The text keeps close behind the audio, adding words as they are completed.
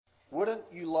Wouldn't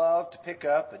you love to pick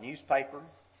up a newspaper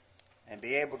and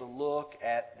be able to look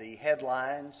at the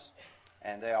headlines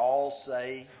and they all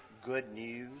say good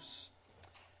news?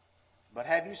 But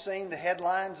have you seen the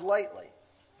headlines lately?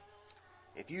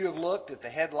 If you have looked at the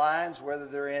headlines, whether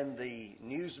they're in the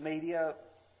news media,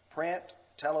 print,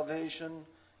 television,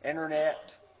 internet,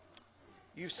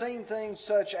 you've seen things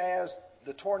such as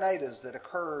the tornadoes that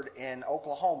occurred in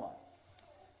Oklahoma,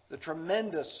 the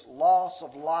tremendous loss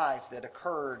of life that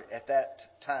occurred at that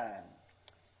time.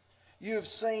 You have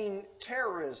seen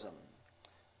terrorism,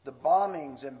 the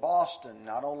bombings in Boston,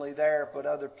 not only there but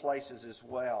other places as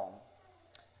well.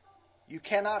 You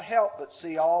cannot help but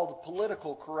see all the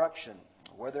political corruption,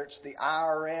 whether it's the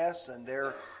IRS and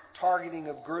their targeting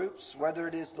of groups, whether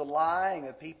it is the lying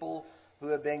of people who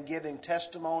have been giving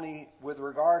testimony with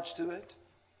regards to it,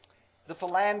 the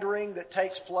philandering that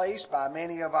takes place by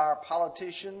many of our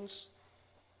politicians,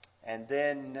 and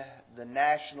then the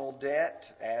national debt,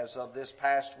 as of this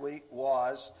past week,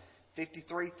 was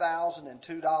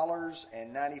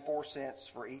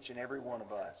 $53,002.94 for each and every one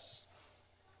of us.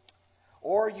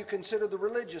 Or you consider the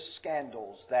religious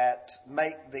scandals that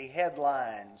make the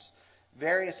headlines.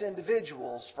 Various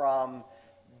individuals from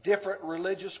different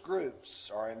religious groups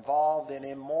are involved in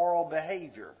immoral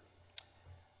behavior.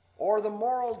 Or the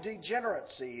moral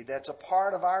degeneracy that's a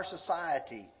part of our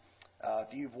society.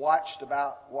 If you've watched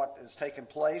about what has taken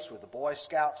place with the Boy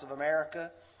Scouts of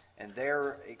America and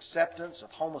their acceptance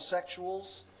of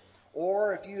homosexuals,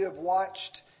 or if you have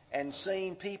watched and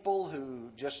seen people who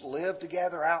just live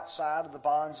together outside of the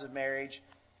bonds of marriage,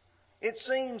 it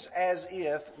seems as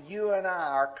if you and I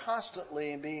are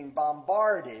constantly being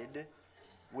bombarded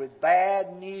with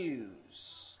bad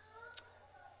news.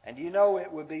 And you know,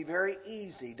 it would be very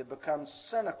easy to become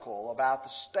cynical about the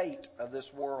state of this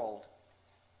world.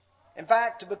 In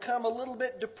fact, to become a little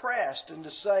bit depressed and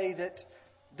to say that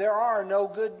there are no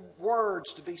good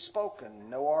words to be spoken,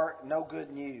 no good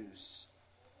news.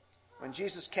 When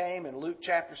Jesus came in Luke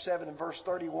chapter 7 and verse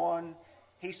 31,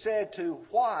 He said, "To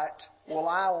what will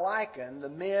I liken the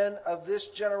men of this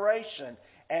generation?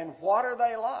 And what are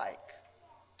they like?"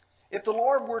 If the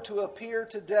Lord were to appear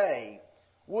today,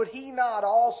 would He not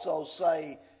also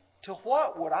say, "To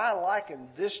what would I liken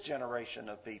this generation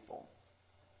of people?"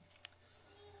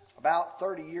 About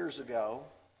 30 years ago,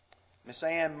 Miss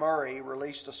Anne Murray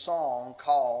released a song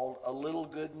called "A Little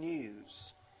Good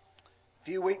News." A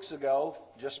few weeks ago,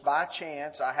 just by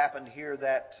chance, I happened to hear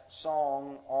that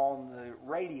song on the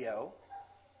radio.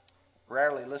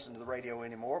 Rarely listen to the radio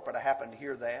anymore, but I happened to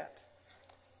hear that.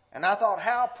 And I thought,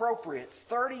 how appropriate,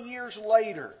 30 years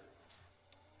later,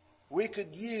 we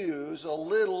could use a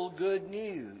little good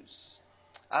news.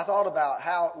 I thought about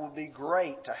how it would be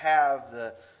great to have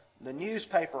the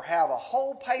newspaper have a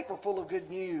whole paper full of good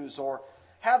news, or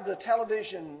have the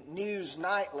television news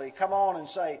nightly come on and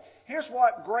say, here's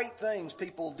what great things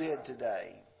people did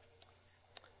today.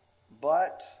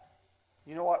 But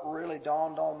you know what really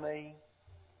dawned on me?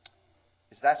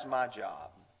 Is that's my job.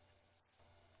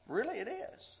 Really, it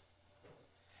is.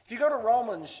 If you go to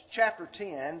Romans chapter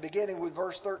 10, beginning with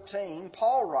verse 13,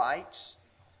 Paul writes,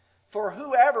 "For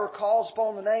whoever calls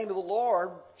upon the name of the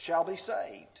Lord shall be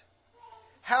saved.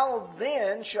 How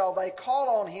then shall they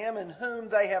call on Him in whom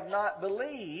they have not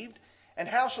believed? And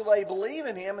how shall they believe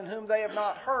in Him in whom they have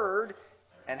not heard?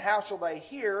 And how shall they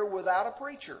hear without a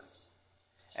preacher?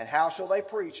 And how shall they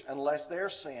preach unless they are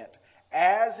sent?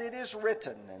 As it is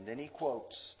written," and then he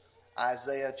quotes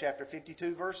Isaiah chapter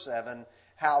 52 verse 7,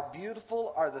 "How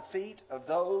beautiful are the feet of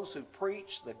those who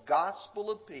preach the gospel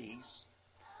of peace,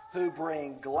 who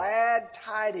bring glad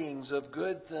tidings of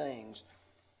good things."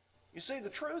 You see, the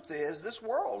truth is, this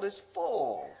world is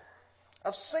full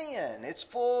of sin. It's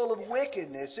full of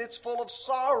wickedness. It's full of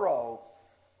sorrow.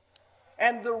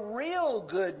 And the real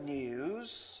good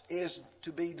news is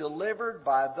to be delivered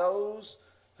by those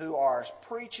who are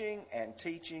preaching and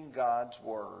teaching God's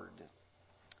Word.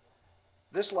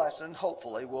 This lesson,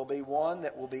 hopefully, will be one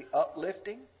that will be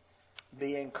uplifting,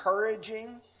 be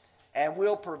encouraging, and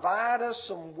will provide us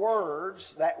some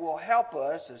words that will help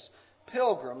us as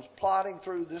pilgrims plodding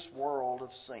through this world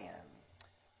of sin.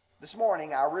 This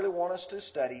morning, I really want us to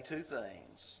study two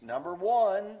things. Number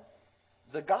one,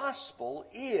 the gospel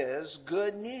is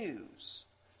good news.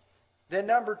 Then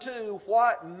number two,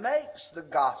 what makes the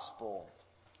gospel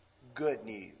good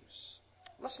news?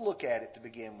 Let's look at it to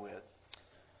begin with.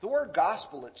 The word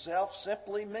gospel itself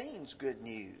simply means good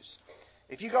news.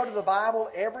 If you go to the Bible,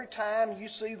 every time you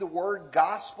see the word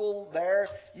gospel there,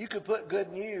 you could put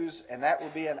good news, and that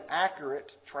would be an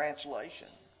accurate translation.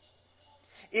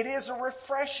 It is a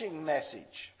refreshing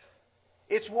message.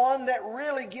 It's one that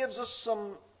really gives us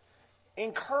some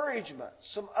encouragement,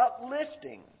 some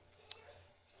uplifting.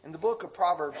 In the book of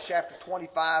Proverbs, chapter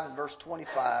 25 and verse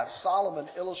 25, Solomon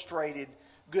illustrated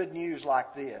good news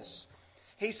like this.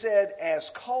 He said, "As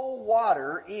cold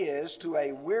water is to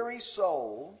a weary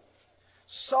soul,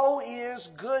 so is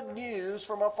good news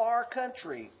from a far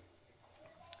country."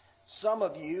 Some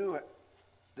of you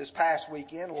this past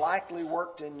weekend likely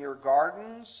worked in your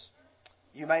gardens.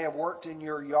 You may have worked in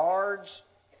your yards.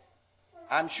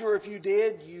 I'm sure if you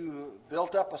did, you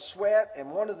built up a sweat,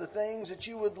 and one of the things that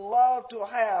you would love to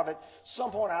have at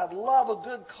some point, I'd love a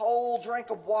good cold drink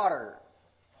of water.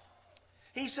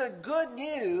 He said, good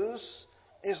news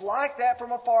is like that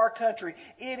from a far country.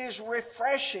 It is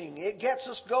refreshing. It gets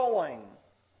us going.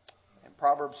 In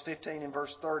Proverbs 15 and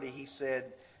verse 30, he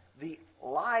said, "The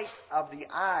light of the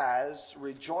eyes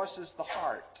rejoices the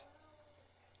heart,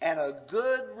 and a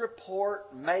good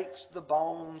report makes the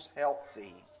bones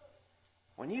healthy."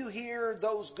 When you hear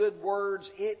those good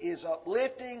words, it is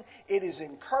uplifting, it is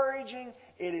encouraging,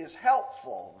 it is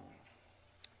helpful.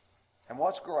 And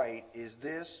what's great is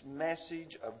this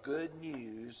message of good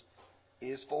news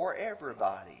is for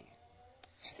everybody.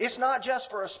 It's not just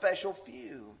for a special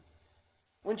few.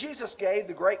 When Jesus gave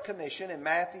the Great Commission in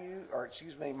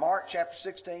Mark chapter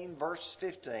 16, verse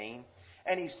 15,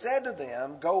 and He said to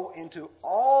them, "Go into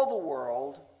all the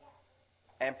world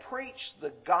and preach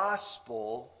the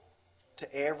gospel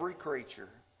to every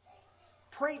creature."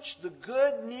 Preach the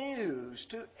good news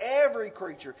to every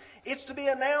creature. It's to be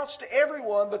announced to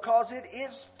everyone because it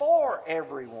is for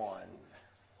everyone.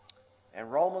 In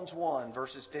Romans 1,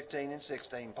 verses 15 and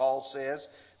 16, Paul says,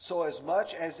 "So as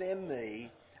much as in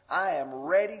me, I am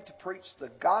ready to preach the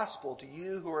gospel to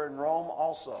you who are in Rome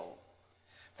also.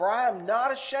 For I am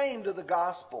not ashamed of the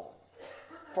gospel,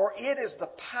 for it is the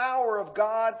power of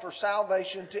God for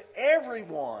salvation to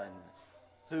everyone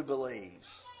who believes,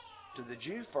 to the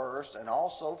Jew first and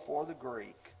also for the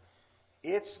Greek."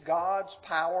 It's God's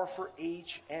power for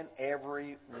each and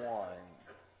every one.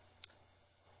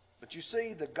 But you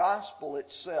see, the gospel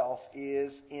itself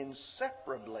is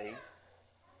inseparably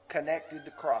connected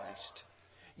to Christ.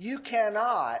 You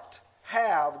cannot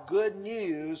have good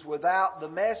news without the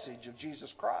message of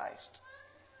Jesus Christ.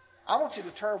 I want you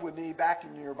to turn with me back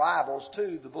in your Bibles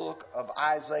to the book of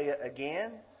Isaiah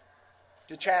again,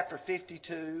 to chapter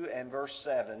 52 and verse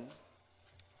 7.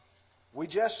 We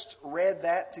just read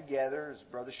that together as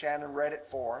Brother Shannon read it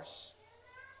for us.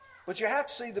 But you have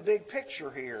to see the big picture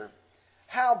here.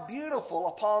 How beautiful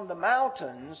upon the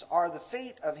mountains are the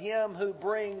feet of him who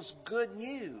brings good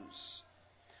news,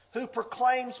 who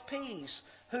proclaims peace,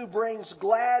 who brings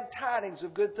glad tidings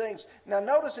of good things. Now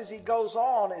notice as he goes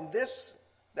on in this,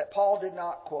 that Paul did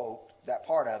not quote that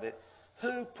part of it,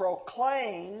 who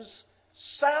proclaims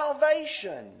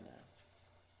salvation.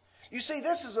 You see,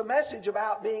 this is a message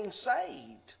about being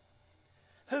saved.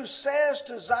 Who says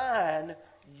to Zion,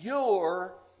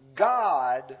 "Your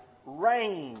God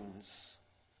reigns."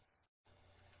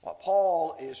 What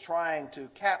Paul is trying to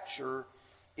capture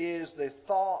is the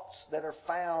thoughts that are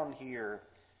found here.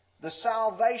 The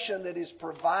salvation that is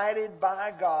provided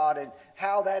by God and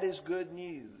how that is good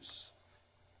news.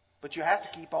 But you have to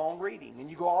keep on reading. And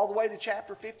you go all the way to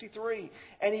chapter 53.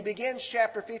 And he begins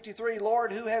chapter 53,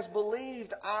 "Lord, who has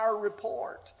believed our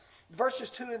report?" Verses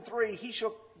 2 and 3, "He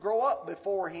shall grow up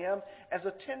before him as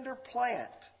a tender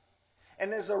plant,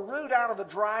 and as a root out of a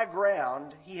dry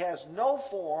ground. He has no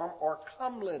form or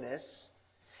comeliness.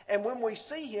 And when we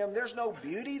see him, there's no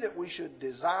beauty that we should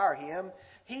desire him.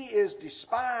 He is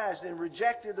despised and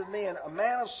rejected of men, a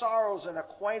man of sorrows and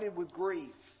acquainted with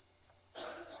grief."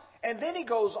 And then he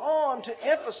goes on to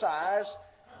emphasize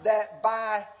that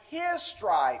by his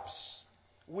stripes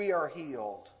we are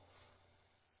healed.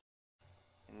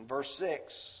 In verse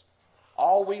 6,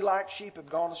 "All we like sheep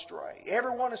have gone astray.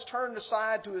 Everyone has turned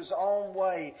aside to his own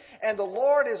way. And the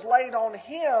Lord has laid on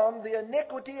him the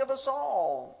iniquity of us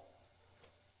all."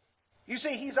 You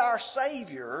see, he's our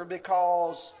Savior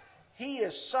because he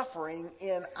is suffering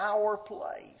in our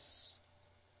place.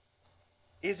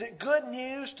 Is it good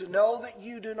news to know that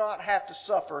you do not have to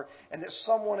suffer and that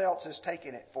someone else has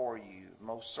taken it for you?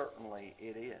 Most certainly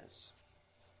it is.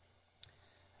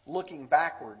 Looking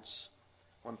backwards,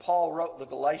 when Paul wrote the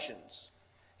Galatians,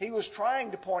 he was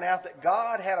trying to point out that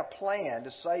God had a plan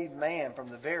to save man from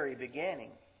the very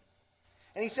beginning.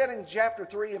 And he said in chapter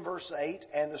 3 and verse 8,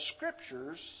 "And the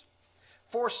Scriptures,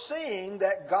 foreseeing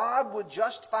that God would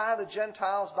justify the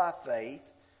Gentiles by faith,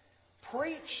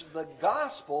 preach the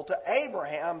gospel to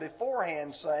Abraham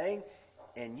beforehand, saying,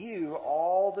 'In you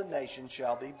all the nations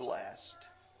shall be blessed.'"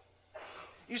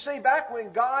 You see, back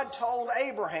when God told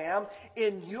Abraham,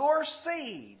 "In your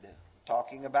seed,"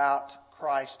 talking about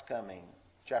Christ coming.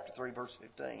 Chapter 3, verse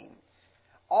 15.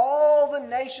 All the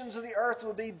nations of the earth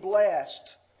will be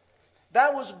blessed.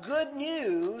 That was good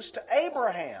news to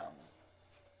Abraham.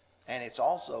 And it's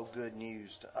also good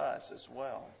news to us as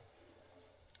well.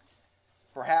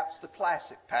 Perhaps the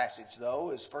classic passage,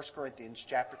 though, is 1 Corinthians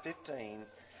chapter 15,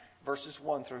 verses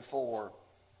 1 through 4.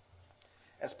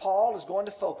 As Paul is going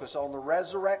to focus on the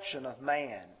resurrection of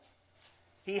man,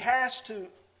 he has to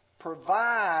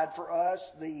provide for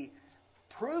us the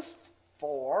proof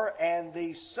for and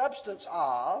the substance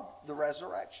of the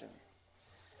resurrection.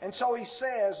 And so he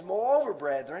says, "Moreover,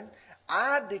 brethren,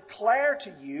 I declare to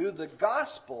you the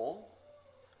gospel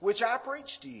which I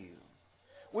preached to you,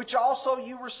 which also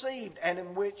you received, and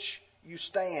in which you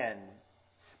stand,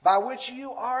 by which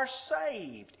you are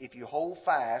saved, if you hold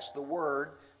fast the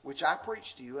word which I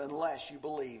preached to you, unless you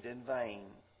believed in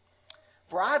vain.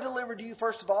 For I delivered to you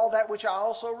first of all that which I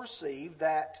also received,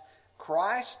 that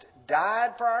Christ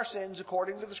died for our sins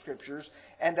according to the Scriptures,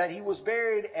 and that He was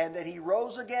buried, and that He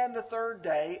rose again the third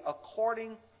day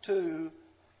according to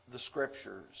the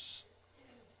Scriptures."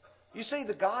 You see,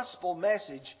 the gospel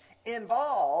message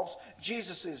involves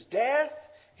Jesus' death,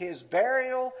 His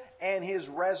burial, and His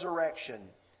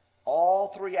resurrection. All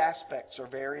three aspects are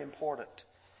very important.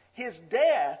 His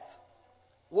death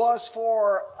was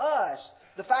for us.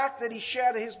 The fact that He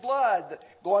shed His blood,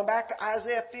 going back to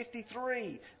Isaiah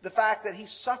 53, the fact that He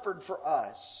suffered for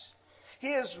us.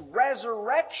 His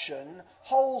resurrection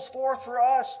holds forth for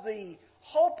us the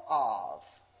hope of,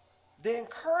 the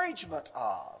encouragement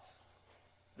of,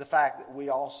 the fact that we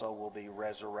also will be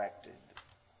resurrected.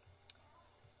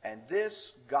 And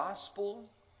this gospel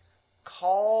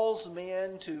calls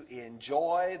men to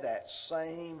enjoy that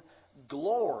same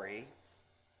glory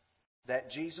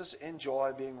that Jesus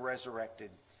enjoyed being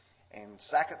resurrected. And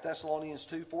 2 Thessalonians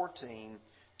 2:14,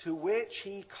 "To which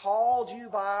He called you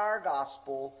by our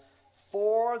gospel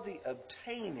for the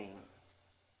obtaining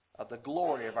of the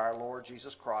glory of our Lord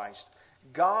Jesus Christ."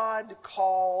 God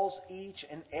calls each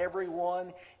and every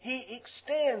one. He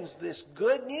extends this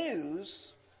good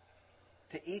news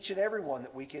to each and every one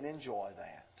that we can enjoy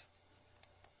that.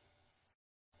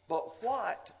 But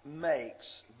what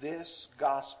makes this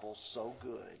gospel so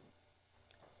good?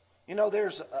 You know,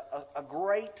 there's a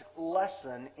great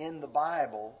lesson in the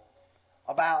Bible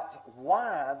about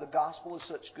why the gospel is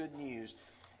such good news.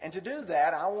 And to do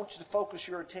that, I want you to focus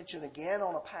your attention again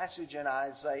on a passage in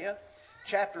Isaiah,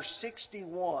 chapter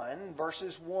 61,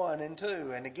 verses 1 and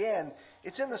 2. And again,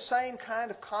 it's in the same kind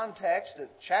of context that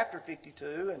chapter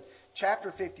 52 and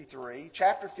chapter 53,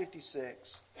 chapter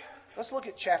 56. Let's look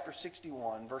at chapter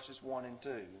 61, verses 1 and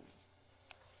 2.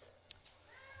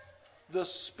 "The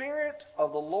Spirit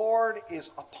of the Lord is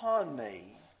upon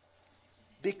me,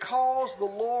 because the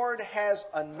Lord has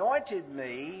anointed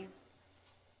me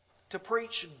to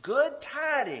preach good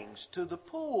tidings to the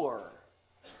poor.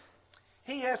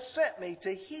 He has sent me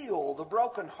to heal the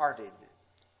brokenhearted,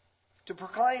 to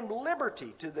proclaim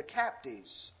liberty to the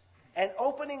captives, and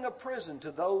opening of prison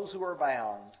to those who are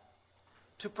bound,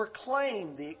 to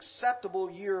proclaim the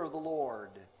acceptable year of the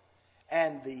Lord,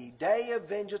 and the day of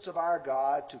vengeance of our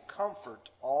God, to comfort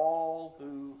all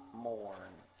who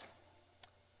mourn."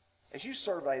 As you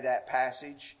survey that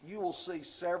passage, you will see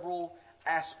several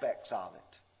aspects of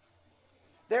it.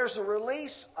 There's a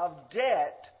release of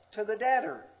debt to the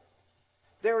debtor.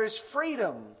 There is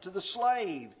freedom to the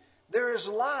slave. There is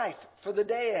life for the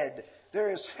dead. There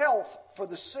is health for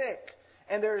the sick.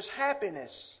 And there is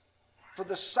happiness for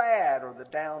the sad or the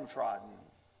downtrodden.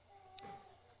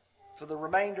 For the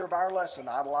remainder of our lesson,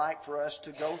 I'd like for us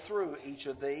to go through each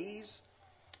of these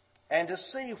and to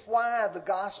see why the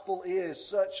gospel is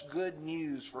such good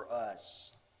news for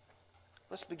us.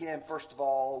 Let's begin, first of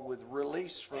all, with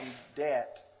release from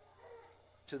debt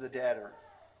to the debtor.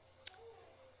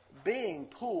 Being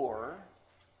poor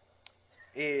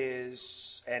and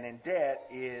in debt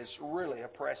is really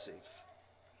oppressive.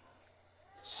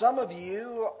 Some of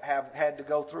you have had to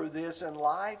go through this in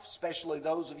life, especially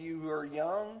those of you who are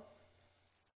young.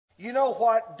 You know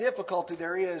what difficulty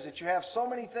there is, that you have so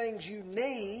many things you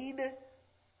need,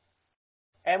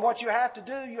 and what you have to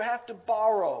do, you have to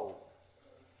borrow.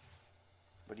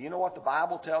 But do you know what the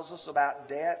Bible tells us about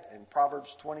debt in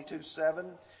Proverbs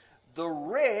 22:7? "The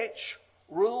rich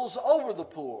rules over the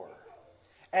poor,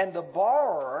 and the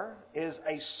borrower is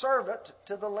a servant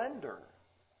to the lender."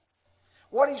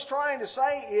 What he's trying to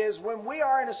say is, when we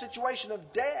are in a situation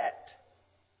of debt,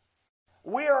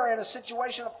 we are in a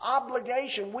situation of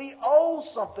obligation. We owe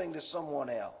something to someone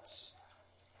else.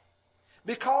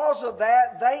 Because of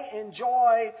that, they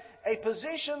enjoy a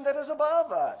position that is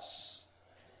above us.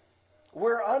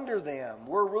 We're under them.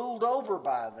 We're ruled over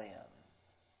by them.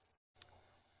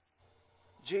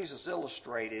 Jesus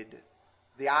illustrated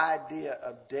the idea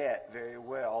of debt very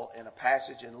well in a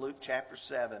passage in Luke chapter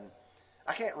 7.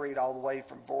 I can't read all the way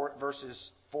from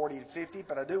verses 40 to 50,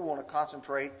 but I do want to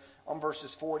concentrate on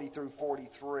verses 40 through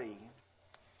 43.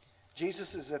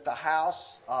 Jesus is at the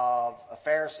house of a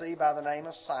Pharisee by the name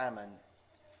of Simon.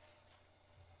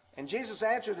 And Jesus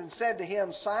answered and said to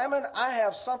him, Simon, I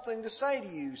have something to say to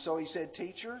you. So he said,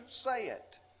 Teacher, say it.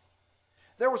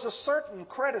 There was a certain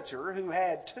creditor who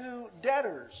had 2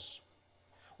 debtors.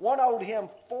 One owed him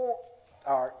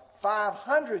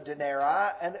 500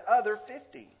 denarii and the other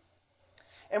 50.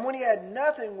 And when he had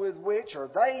nothing with which, or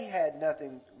they had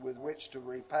nothing with which to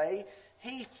repay,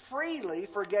 he freely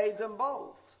forgave them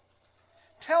both.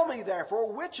 Tell me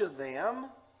therefore, which of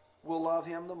them will love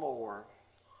him the more?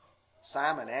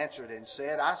 Simon answered and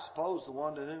said, I suppose the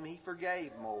one to whom he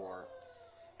forgave more.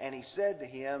 And he said to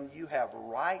him, You have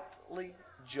rightly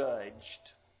judged.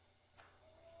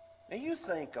 Now you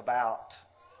think about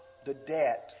the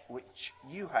debt which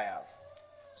you have.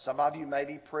 Some of you may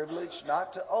be privileged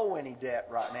not to owe any debt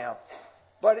right now.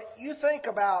 But you think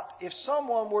about if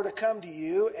someone were to come to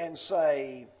you and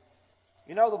say,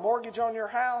 You know the mortgage on your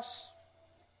house?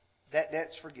 That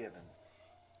debt's forgiven.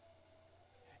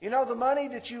 You know the money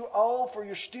that you owe for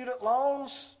your student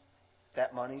loans?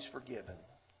 That money's forgiven.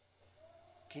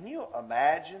 Can you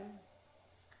imagine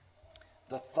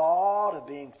the thought of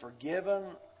being forgiven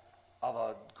of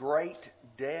a great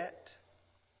debt?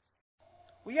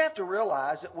 We have to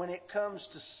realize that when it comes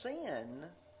to sin,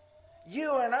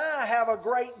 you and I have a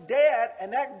great debt,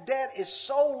 and that debt is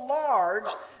so large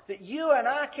that you and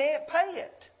I can't pay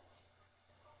it.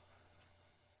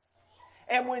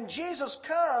 And when Jesus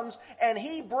comes and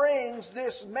He brings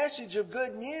this message of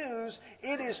good news,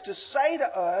 it is to say to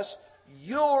us,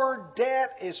 your debt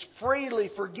is freely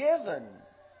forgiven.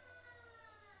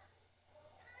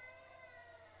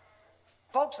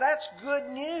 Folks, that's good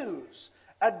news.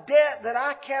 A debt that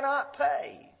I cannot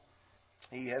pay,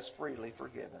 He has freely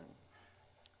forgiven.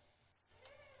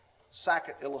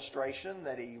 Second illustration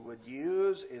that He would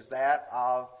use is that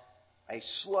of a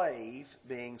slave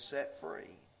being set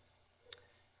free.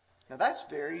 Now that's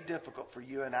very difficult for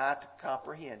you and I to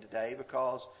comprehend today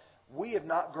because we have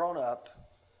not grown up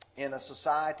in a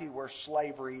society where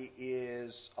slavery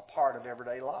is a part of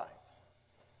everyday life.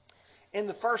 In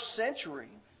the first century,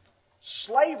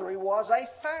 slavery was a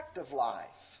fact of life.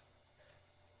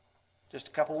 Just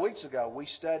a couple of weeks ago, we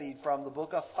studied from the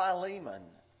book of Philemon.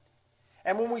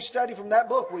 And when we studied from that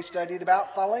book, we studied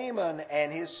about Philemon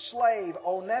and his slave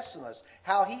Onesimus,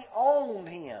 how he owned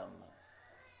him.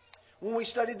 When we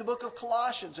studied the book of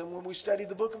Colossians and when we studied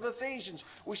the book of Ephesians,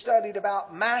 we studied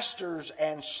about masters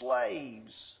and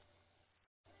slaves.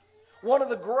 One of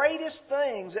the greatest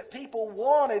things that people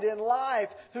wanted in life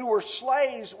who were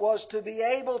slaves was to be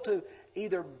able to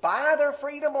either buy their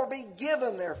freedom or be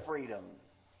given their freedom.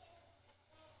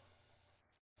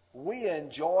 We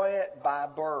enjoy it by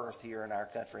birth here in our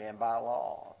country and by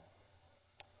law.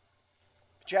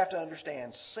 But you have to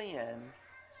understand, sin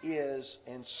is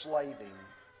enslaving.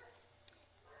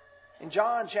 In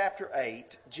John chapter 8,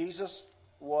 Jesus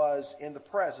was in the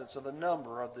presence of a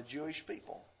number of the Jewish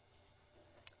people.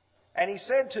 And He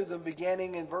said to them,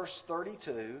 beginning in verse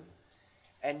 32,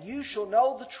 And you shall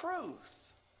know the truth,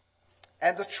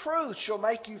 and the truth shall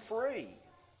make you free.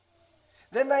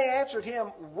 Then they answered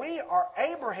Him, We are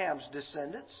Abraham's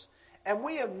descendants, and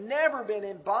we have never been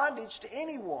in bondage to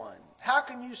anyone. How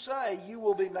can you say you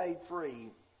will be made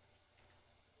free?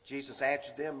 Jesus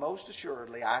answered them, Most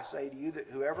assuredly, I say to you that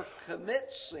whoever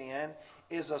commits sin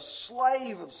is a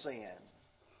slave of sin.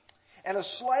 And a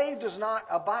slave does not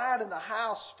abide in the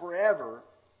house forever,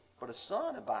 but a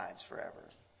son abides forever.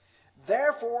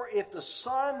 Therefore, if the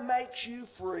Son makes you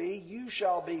free, you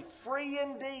shall be free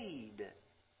indeed.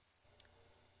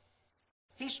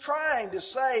 He's trying to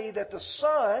say that the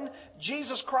Son,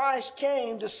 Jesus Christ,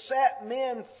 came to set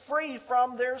men free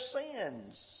from their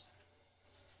sins.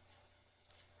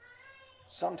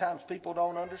 Sometimes people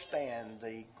don't understand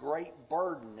the great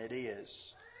burden it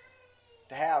is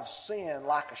to have sin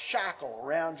like a shackle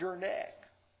around your neck.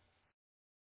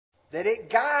 That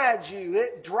it guides you,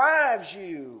 it drives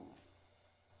you,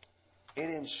 it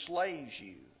enslaves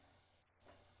you.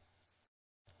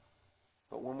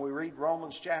 But when we read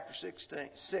Romans chapter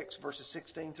 6, verses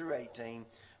 16 through 18,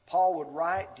 Paul would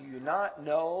write, Do you not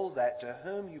know that to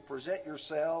whom you present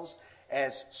yourselves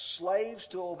as slaves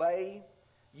to obey,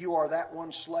 you are that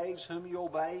one slaves whom you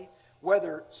obey,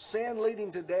 whether sin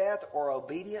leading to death or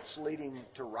obedience leading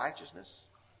to righteousness?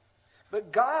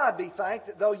 But God be thanked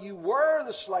that though you were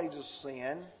the slaves of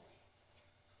sin,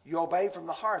 You obey from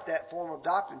the heart that form of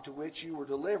doctrine to which you were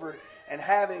delivered, and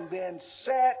having been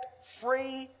set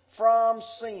free from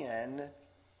sin,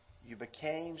 you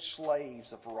became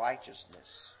slaves of righteousness.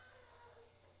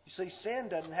 You see, sin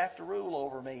doesn't have to rule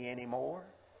over me anymore.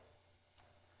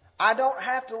 I don't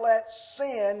have to let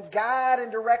sin guide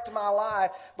and direct my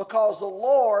life because the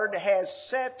Lord has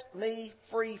set me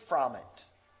free from it.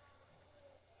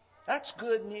 That's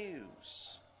good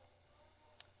news.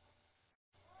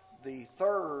 The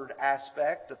third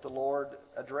aspect that the Lord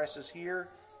addresses here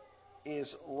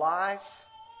is life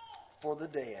for the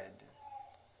dead.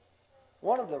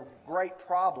 One of the great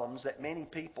problems that many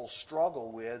people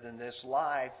struggle with in this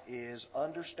life is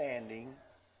understanding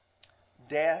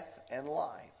death and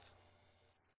life.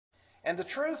 And the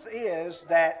truth is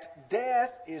that death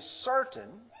is certain.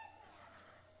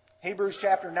 Hebrews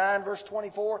chapter 9, verse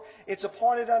 24, it's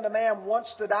appointed unto man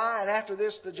once to die, and after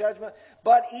this the judgment.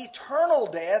 But eternal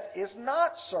death is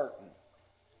not certain.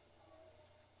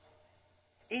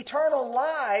 Eternal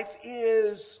life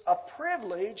is a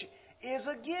privilege, is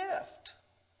a gift.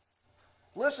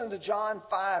 Listen to John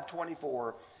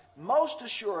 5:24. Most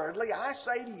assuredly, I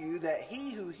say to you that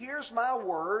he who hears my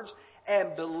words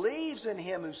and believes in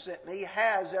him who sent me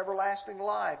has everlasting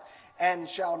life, and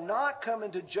shall not come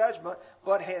into judgment,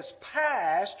 but has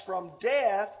passed from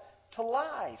death to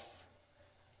life.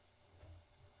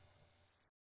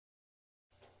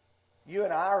 You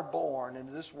and I are born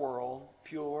into this world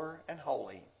pure and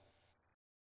holy.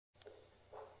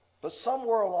 But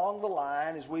somewhere along the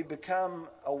line, as we become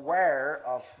aware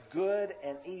of good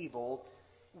and evil,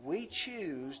 we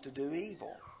choose to do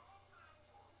evil.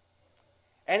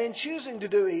 And in choosing to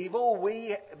do evil,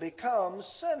 we become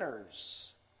sinners.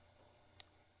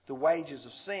 The wages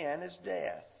of sin is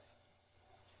death.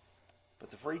 But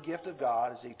the free gift of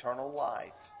God is eternal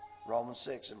life. Romans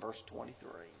 6 and verse 23.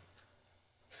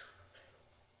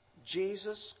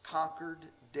 Jesus conquered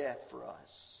death for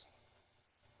us.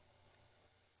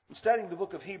 In studying the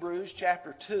book of Hebrews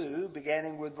chapter 2,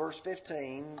 beginning with verse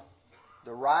 15,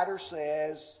 the writer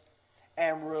says,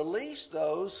 and release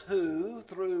those who,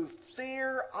 through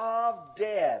fear of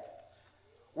death,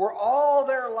 were all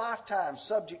their lifetime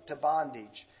subject to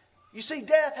bondage. You see,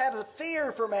 death had a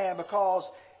fear for man because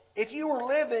if you were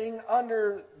living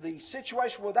under the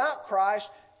situation without Christ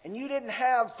and you didn't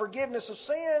have forgiveness of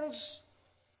sins,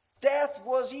 death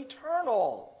was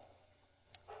eternal.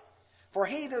 For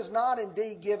he does not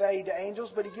indeed give aid to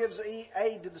angels, but he gives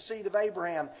aid to the seed of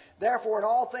Abraham. Therefore, in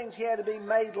all things he had to be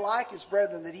made like his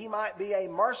brethren, that he might be a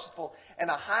merciful and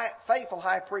a faithful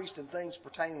high priest in things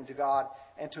pertaining to God,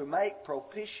 and to make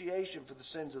propitiation for the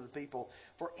sins of the people.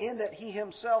 For in that he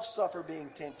himself suffered being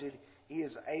tempted, he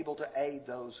is able to aid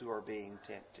those who are being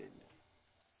tempted.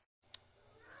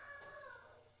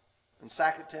 In 2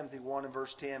 Timothy 1 and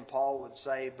verse 10, Paul would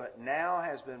say, but now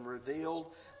has been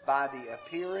revealed by the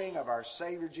appearing of our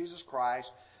Savior Jesus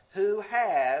Christ, who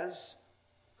has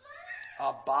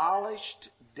abolished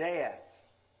death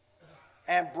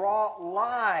and brought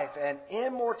life and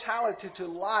immortality to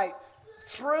light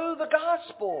through the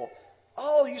gospel.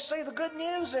 Oh, you see the good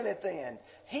news in it then.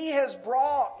 He has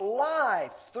brought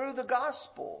life through the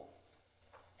gospel.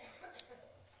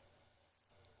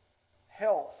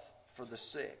 Health for the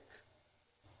sick.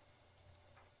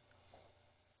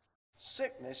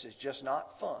 Sickness is just not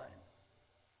fun.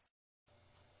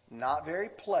 Not very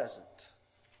pleasant.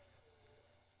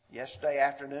 Yesterday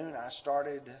afternoon I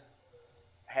started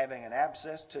having an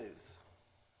abscessed tooth.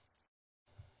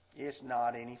 It's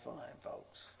not any fun,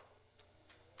 folks.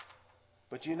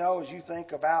 But you know, as you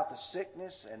think about the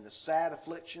sickness and the sad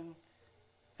affliction,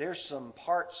 there's some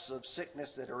parts of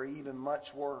sickness that are even much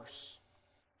worse.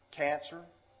 Cancer.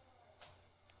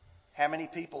 How many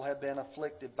people have been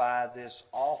afflicted by this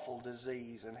awful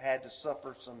disease and had to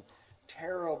suffer some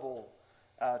terrible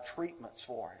treatments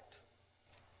for it?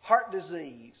 Heart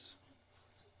disease.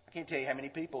 I can't tell you how many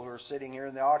people who are sitting here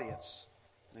in the audience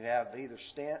who have either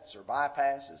stents or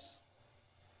bypasses.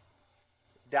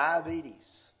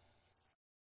 Diabetes.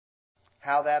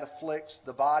 How that afflicts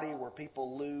the body, where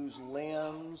people lose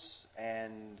limbs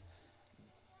and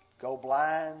go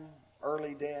blind,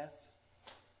 early death.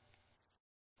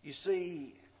 You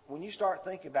see, when you start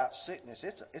thinking about sickness,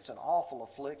 it's an awful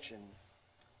affliction.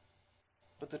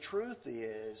 But the truth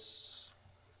is,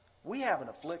 we have an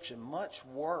affliction much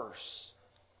worse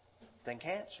than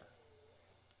cancer.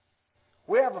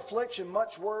 We have affliction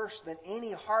much worse than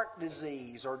any heart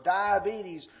disease or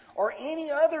diabetes or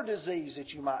any other disease that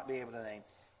you might be able to name.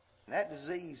 And that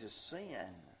disease is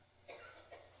sin.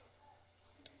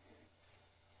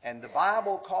 And the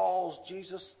Bible calls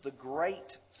Jesus the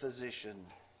great physician.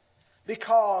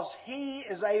 because He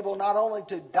is able not only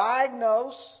to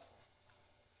diagnose,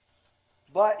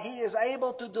 but He is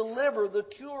able to deliver the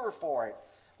cure for it.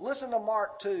 Listen to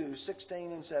Mark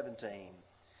 2:16 and 17.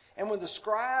 And when the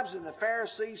scribes and the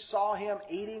Pharisees saw Him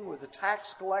eating with the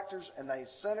tax collectors and the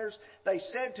sinners, they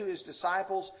said to His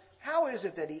disciples, "How is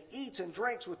it that He eats and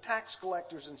drinks with tax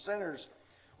collectors and sinners?"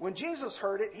 When Jesus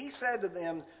heard it, He said to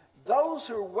them, "Those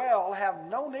who are well have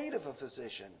no need of a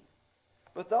physician,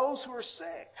 but those who are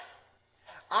sick.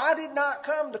 I did not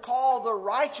come to call the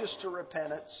righteous to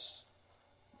repentance,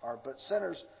 but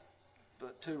sinners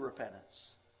to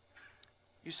repentance."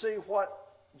 You see, what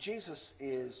Jesus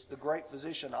is the great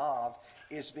physician of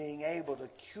is being able to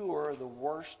cure the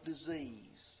worst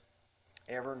disease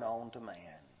ever known to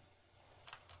man.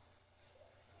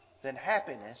 Then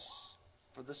happiness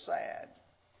for the sad,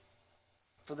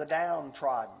 for the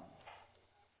downtrodden.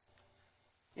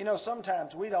 You know,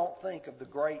 sometimes we don't think of the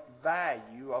great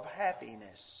value of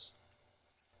happiness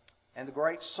and the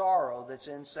great sorrow that's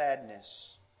in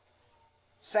sadness.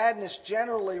 Sadness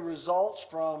generally results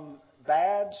from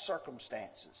bad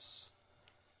circumstances.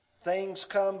 Things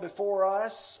come before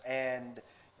us and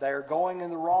they're going in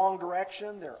the wrong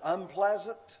direction, they're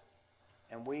unpleasant,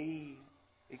 and we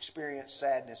experience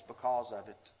sadness because of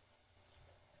it.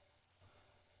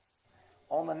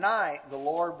 On the night the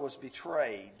Lord was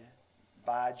betrayed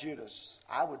by Judas,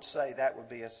 I would say that would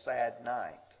be a sad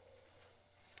night.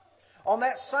 On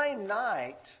that same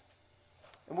night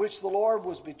in which the Lord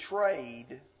was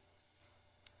betrayed,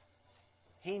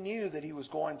 He knew that He was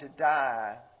going to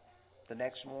die the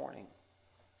next morning.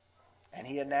 And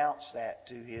He announced that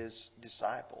to His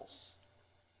disciples.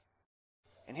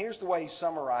 And here's the way He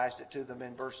summarized it to them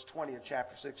in verse 20 of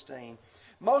chapter 16.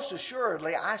 "Most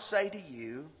assuredly, I say to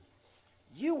you,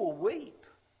 you will weep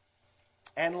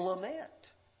and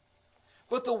lament.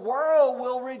 But the world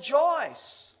will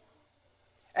rejoice,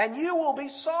 and you will be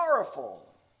sorrowful.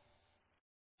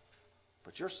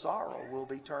 But your sorrow will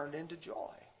be turned into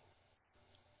joy."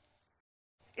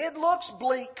 It looks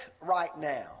bleak right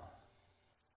now.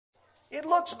 It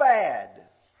looks bad.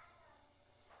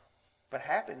 But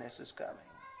happiness is coming.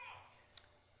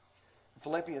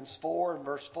 Philippians 4 and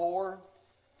verse 4,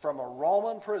 from a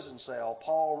Roman prison cell,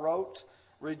 Paul wrote,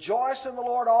 "Rejoice in the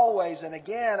Lord always, and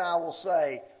again I will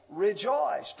say,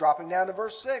 rejoice." Dropping down to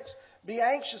verse 6, "Be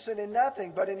anxious in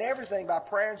nothing, but in everything by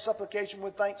prayer and supplication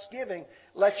with thanksgiving,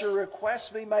 let your requests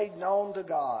be made known to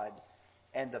God.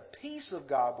 And the peace of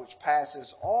God, which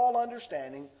passes all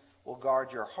understanding, will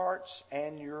guard your hearts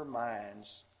and your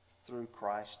minds through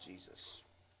Christ Jesus."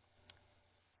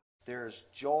 There's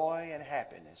joy and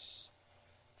happiness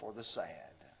for the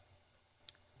sad.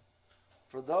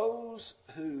 For those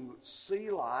who see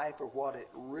life for what it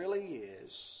really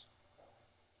is,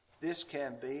 this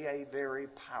can be a very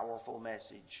powerful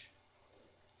message.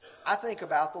 I think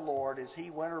about the Lord as He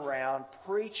went around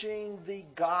preaching the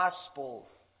gospel.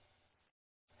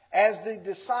 As the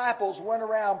disciples went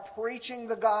around preaching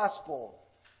the gospel,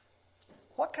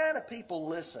 what kind of people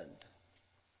listened?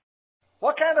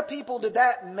 What kind of people did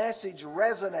that message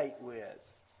resonate with?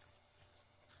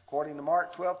 According to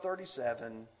Mark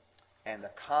 12:37, "And the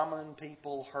common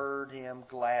people heard Him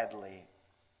gladly."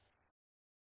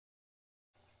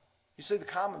 You see, the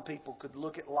common people could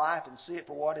look at life and see it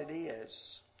for what it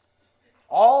is.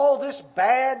 All this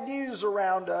bad news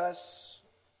around us.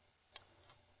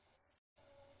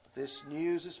 This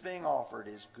news that's being offered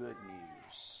is good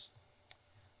news.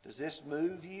 Does this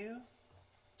move you?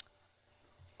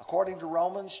 According to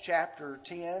Romans chapter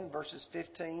 10, verses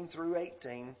 15 through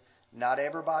 18, not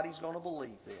everybody's going to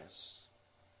believe this.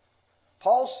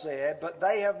 Paul said, "But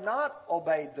they have not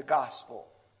obeyed the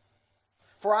gospel.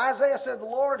 For Isaiah said, 'The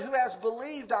Lord, who has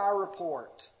believed our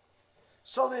report?'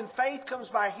 So then faith comes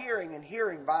by hearing, and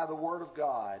hearing by the word of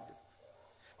God.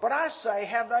 But I say,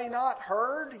 have they not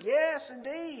heard? Yes,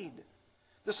 indeed.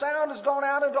 The sound has gone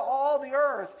out into all the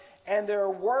earth, and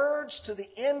their words to the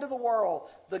end of the world.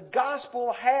 The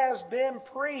gospel has been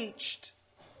preached."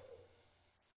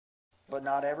 But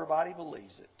not everybody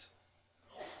believes it.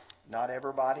 Not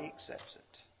everybody accepts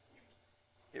it.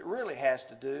 It really has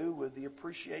to do with the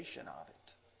appreciation of it.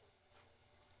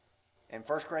 In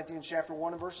 1 Corinthians chapter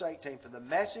 1 and verse 18, "For the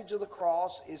message of the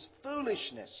cross is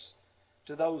foolishness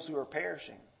to those who are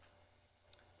perishing.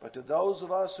 But to those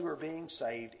of us who are being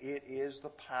saved, it is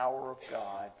the power of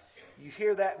God." You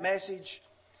hear that message,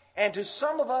 and to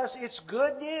some of us it's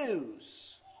good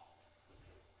news.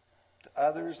 To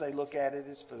others, they look at it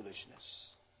as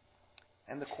foolishness.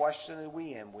 And the question that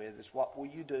we end with is, what will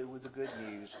you do with the good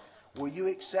news? Will you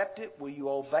accept it? Will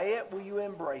you obey it? Will you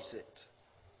embrace it?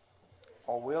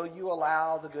 Or will you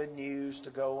allow the good news to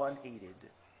go unheeded?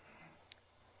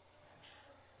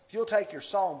 If you'll take your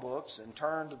songbooks and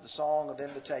turn to the Song of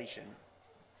Invitation,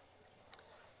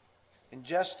 in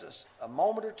just a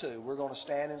moment or two, we're going to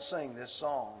stand and sing this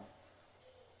song.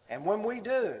 And when we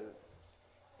do,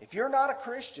 if you're not a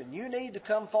Christian, you need to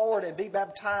come forward and be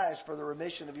baptized for the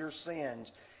remission of your sins,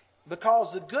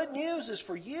 because the good news is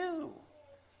for you.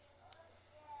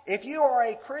 If you are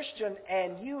a Christian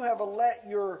and you have let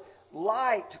your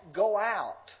light go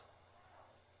out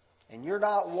and you're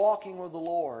not walking with the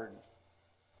Lord,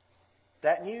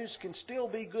 that news can still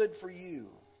be good for you.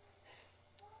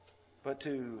 But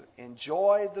to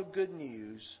enjoy the good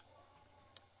news,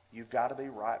 you've got to be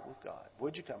right with God.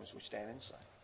 Would you come as we stand and sing?